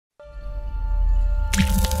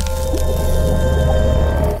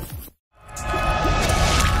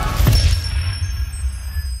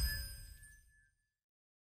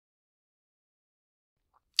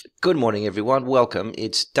Good morning, everyone. Welcome.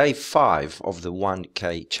 It's day 5 of the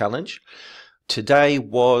 1K challenge. Today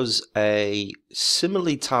was a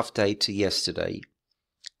similarly tough day to yesterday.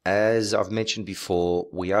 As I've mentioned before,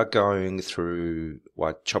 we are going through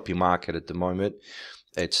a choppy market at the moment.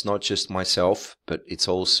 It's not just myself, but it's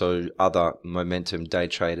also other momentum day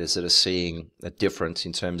traders that are seeing a difference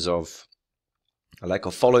in terms of a lack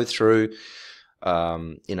of follow through.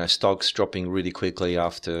 Stocks dropping really quickly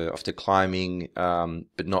after climbing,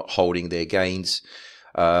 but not holding their gains.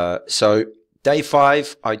 So day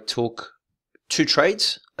 5, I took 2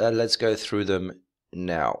 trades. Let's go through them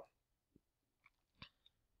now.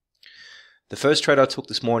 The first trade I took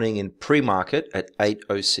this morning in pre-market at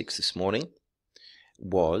 8:06 this morning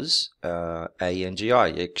was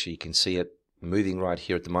ANGI. Actually, you can see it moving right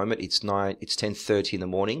here at the moment. It's 10:30 in the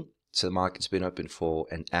morning, so the market's been open for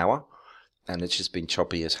an hour. And it's just been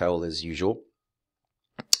choppy as hell as usual.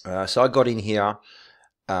 So I got in here.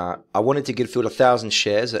 I wanted to get filled 1,000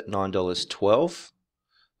 shares at $9.12.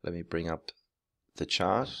 Let me bring up the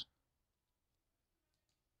chart.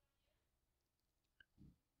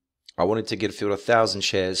 I wanted to get filled 1,000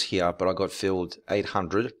 shares here, but I got filled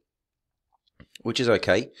 800, which is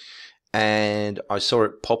okay. And I saw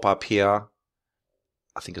it pop up here.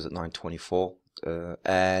 I think it was at 9.24,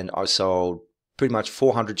 and I sold pretty much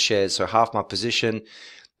 400 shares, so half my position,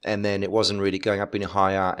 and then it wasn't really going up any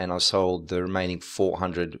higher, and I sold the remaining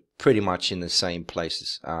 400 pretty much in the same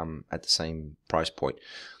places, at the same price point.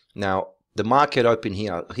 Now, the market open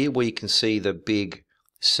here where you can see the big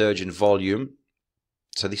surge in volume.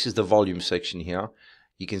 So this is the volume section here.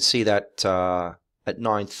 You can see that at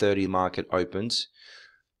 9:30 market opens.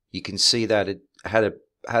 You can see that it had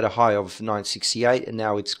a high of 968, and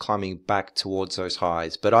now it's climbing back towards those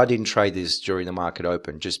highs. But I didn't trade this during the market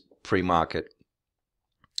open, just pre-market.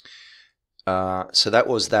 So that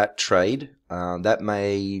was that trade. That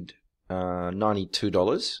made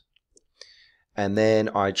 $92. And then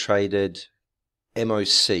I traded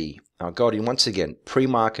MOC. I got in once again,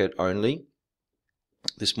 pre-market only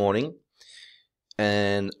this morning.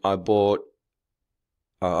 And I bought,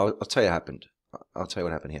 I'll tell you what happened. I'll tell you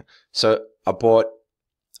what happened here. So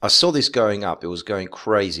I saw this going up. It was going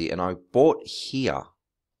crazy. And I bought here.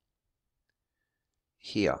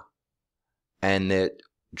 And it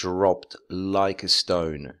dropped like a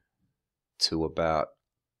stone to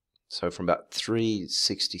from about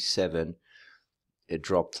 367, it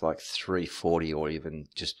dropped like 340 or even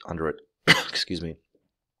just under it. Excuse me.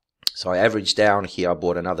 So I averaged down here. I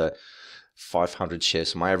bought another 500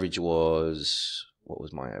 shares. So my average was, what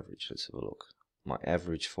was my average? Let's have a look. My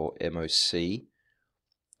average for MOC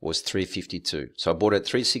was 352. So I bought it at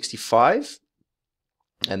 365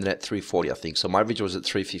 and then at 340, I think. So my average was at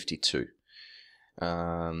 352.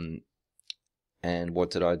 And what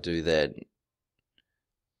did I do then?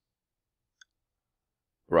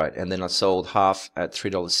 Right, and then I sold half at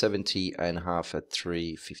 $3.70 and half at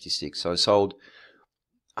 $3.56. So I sold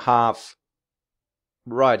half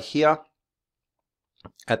right here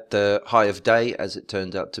at the high of day, as it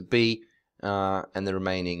turned out to be, and the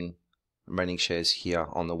remaining shares here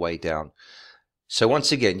on the way down. So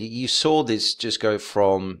once again, you saw this just go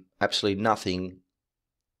from absolutely nothing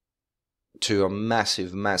to a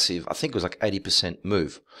massive, I think it was like 80%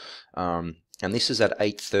 move. And this is at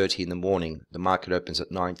 8:30 in the morning. The market opens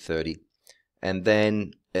at 9:30. And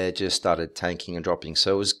then it just started tanking and dropping.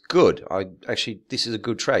 So it was good. This is a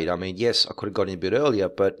good trade. I mean, yes, I could have gotten in a bit earlier,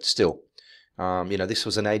 but still. This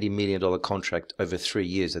was an $80 million contract over 3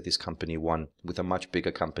 years that this company won with a much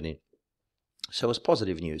bigger company. So it was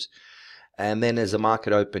positive news. And then as the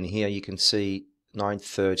market opened here, you can see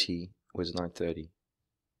 9:30. Where's 9:30?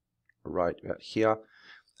 Right about here.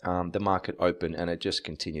 The market opened and it just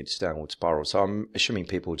continued its downward spiral. So I'm assuming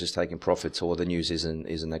people are just taking profits, or the news isn't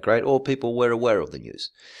that great, or people were aware of the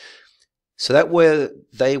news. So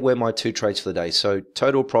they were my 2 trades for the day. So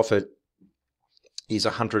total profit is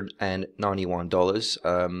 $191.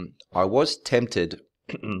 I was tempted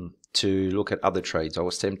to look at other trades. I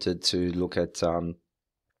was tempted to look at, I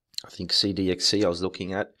think CDXC I was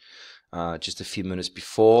looking at just a few minutes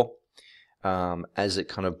before, as it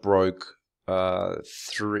kind of broke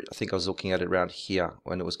through. I think I was looking at it around here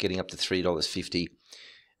when it was getting up to $3.50.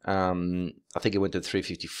 I think it went to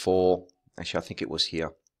 $3.54. Actually, I think it was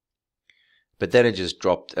here. But then it just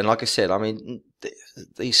dropped. And like I said, I mean,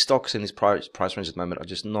 these stocks in this price range at the moment are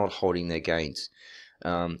just not holding their gains.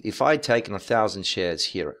 If I had taken 1,000 shares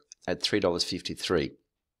here at $3.53,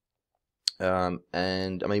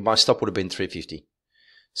 and I mean, my stop would have been $3.50.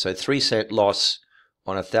 So 3-cent loss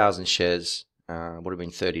on 1,000 shares would have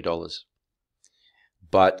been $30.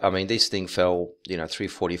 But I mean, this thing fell,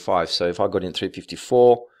 $3.45. So if I got in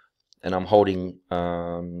 $3.54, and I'm holding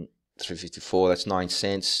 354. That's 9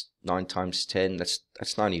 cents. 9 times 10. That's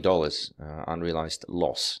 $90 unrealized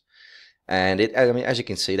loss. And I mean, as you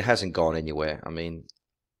can see, it hasn't gone anywhere. I mean,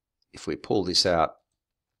 if we pull this out,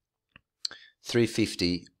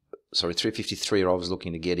 353 I was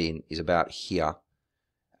looking to get in is about here,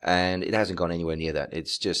 and it hasn't gone anywhere near that.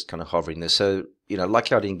 It's just kind of hovering there. So, you know,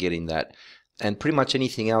 lucky I didn't get in that. And pretty much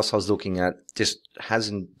anything else I was looking at just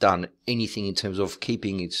hasn't done anything in terms of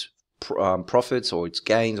keeping its profits or its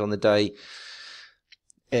gains on the day.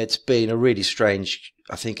 It's been a really strange,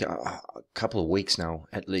 I think, a couple of weeks now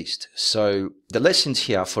at least. So the lessons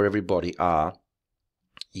here for everybody are,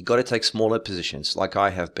 you got to take smaller positions like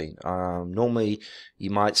I have been. Normally,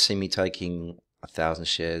 you might see me taking 1,000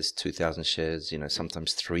 shares, 2,000 shares, you know,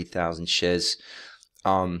 sometimes 3,000 shares.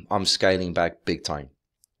 I'm scaling back big time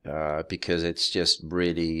because it's just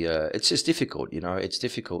really, it's just difficult, you know, it's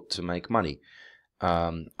difficult to make money.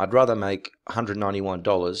 I'd rather make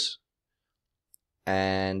 $191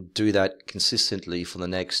 and do that consistently for the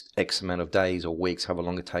next X amount of days or weeks, however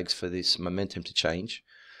long it takes for this momentum to change,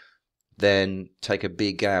 then take a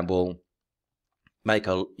big gamble, make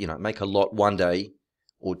a lot one day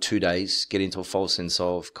or 2 days, get into a false sense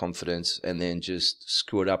of confidence, and then just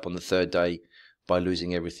screw it up on the third day by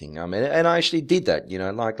losing everything. I mean, and I actually did that. You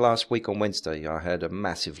know, like last week on Wednesday, I had a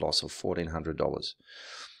massive loss of $1,400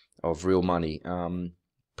 of real money.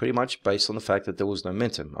 Pretty much based on the fact that there was no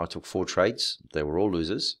momentum. I took 4 trades; they were all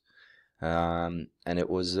losers. And it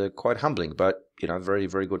was quite humbling, but, you know, very,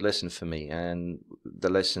 very good lesson for me. And the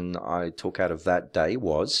lesson I took out of that day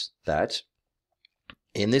was that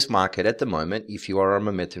in this market at the moment, if you are a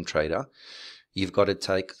momentum trader, you've got to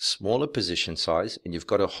take smaller position size and you've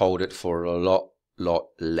got to hold it for a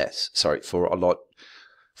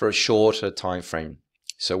for a shorter time frame.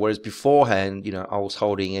 So whereas beforehand, you know, I was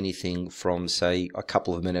holding anything from, say, a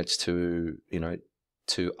couple of minutes to, you know,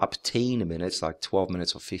 to up 10 minutes, like 12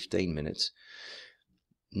 minutes or 15 minutes.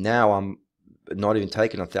 Now I'm not even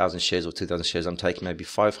taking 1,000 shares or 2,000 shares. I'm taking maybe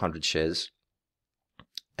 500 shares,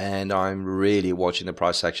 and I'm really watching the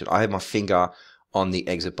price action. I have my finger on the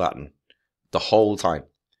exit button the whole time,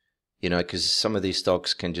 you know, because some of these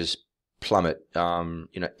stocks can just plummet. You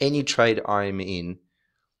know, any trade I'm in,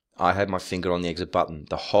 I have my finger on the exit button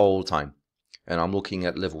the whole time, and I'm looking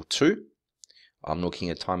at level 2. I'm looking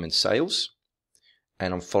at time and sales,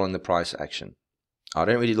 and I'm following the price action. I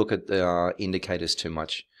don't really look at the indicators too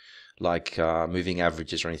much, like moving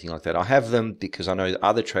averages or anything like that. I have them because I know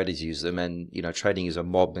other traders use them, and, you know, trading is a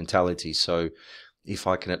mob mentality. So if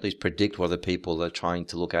I can at least predict what other people are trying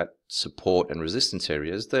to look at support and resistance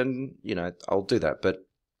areas, then, you know, I'll do that. But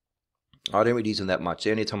I don't really use them that much.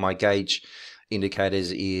 The only time I gauge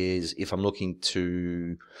indicators is if I'm looking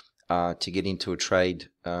to get into a trade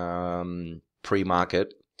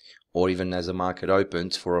pre-market, or even as the market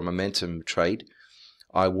opens for a momentum trade,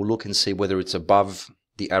 I will look and see whether it's above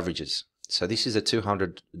the averages. So this is a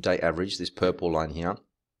 200-day average, this purple line here.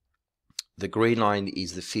 The green line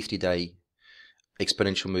is the 50-day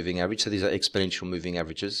exponential moving average. So these are exponential moving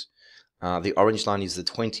averages. The orange line is the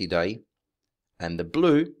 20-day, and the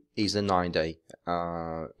blue is the 9-day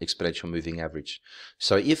exponential moving average.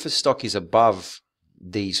 So if a stock is above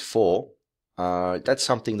these 4, that's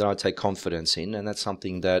something that I take confidence in, and that's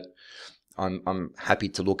something that I'm happy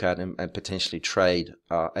to look at and potentially trade,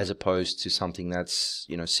 as opposed to something that's,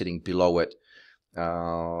 you know, sitting below it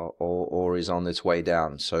or is on its way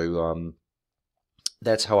down. So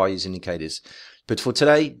that's how I use indicators. But for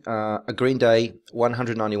today, a green day,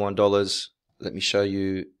 $191. Let me show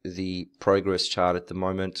you the progress chart at the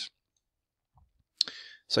moment.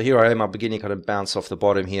 So here I am. I'm beginning to kind of bounce off the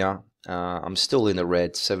bottom here. I'm still in the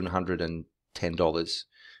red, $710,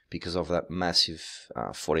 because of that massive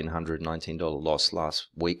 $1,419 loss last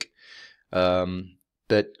week.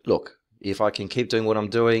 But look, if I can keep doing what I'm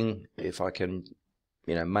doing, if I can,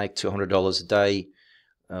 you know, make $200 a day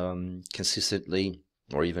consistently,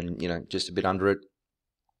 or even, you know, just a bit under it,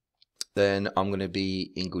 then I'm going to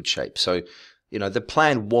be in good shape. So, you know, the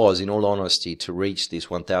plan was, in all honesty, to reach this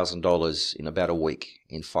 $1,000 in about a week,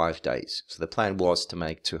 in 5 days. So the plan was to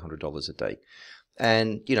make $200 a day.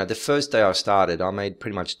 And, you know, the first day I started, I made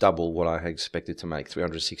pretty much double what I had expected to make,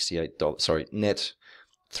 $368, sorry, net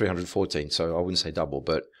 $314. So I wouldn't say double,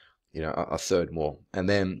 but, you know, a third more. And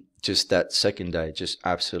then just that second day just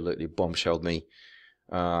absolutely bombshelled me.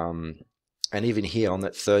 And even here on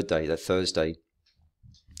that third day, that Thursday,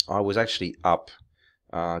 I was actually up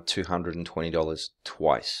 $220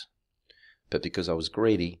 twice. But because I was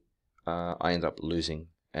greedy, I ended up losing,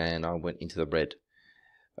 and I went into the red.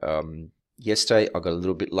 Yesterday, I got a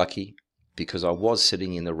little bit lucky because I was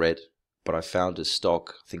sitting in the red but I found a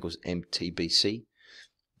stock, I think it was MTBC,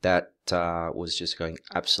 that was just going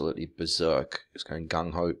absolutely berserk. It was going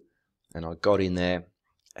gung-ho, and I got in there,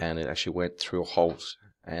 and it actually went through a halt,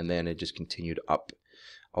 and then it just continued up.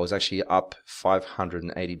 I was actually up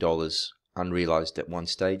 $580 unrealized at one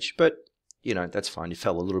stage, but you know, that's fine. It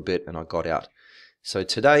fell a little bit and I got out. So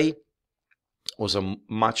today was a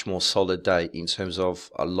much more solid day in terms of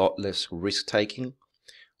a lot less risk taking.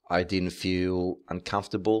 I didn't feel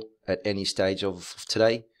uncomfortable at any stage of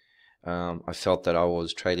today. I felt that I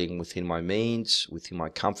was trading within my means, within my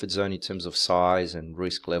comfort zone in terms of size and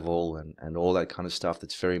risk level and all that kind of stuff.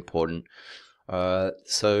 That's very important.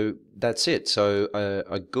 So that's it. So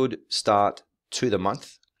a good start to the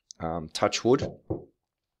month. Touch wood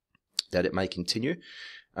that it may continue.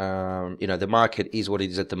 You know, the market is what it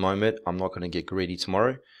is at the moment. I'm not going to get greedy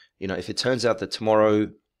tomorrow. You know, if it turns out that tomorrow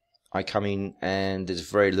I come in and there's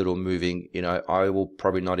very little moving, you know, I will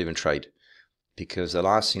probably not even trade, because the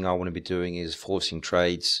last thing I want to be doing is forcing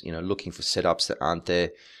trades, you know, looking for setups that aren't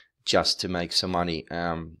there just to make some money,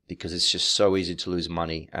 because it's just so easy to lose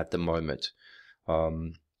money at the moment.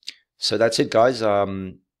 So that's it, guys.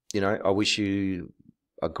 You know, I wish you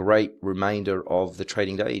a great remainder of the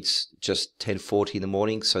trading day. It's just 10:40 in the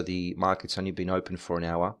morning, so the market's only been open for an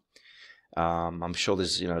hour. I'm sure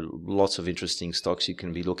there's, you know, lots of interesting stocks you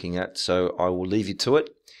can be looking at. So I will leave you to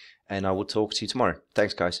it, and I will talk to you tomorrow.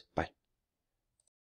 Thanks, guys. Bye.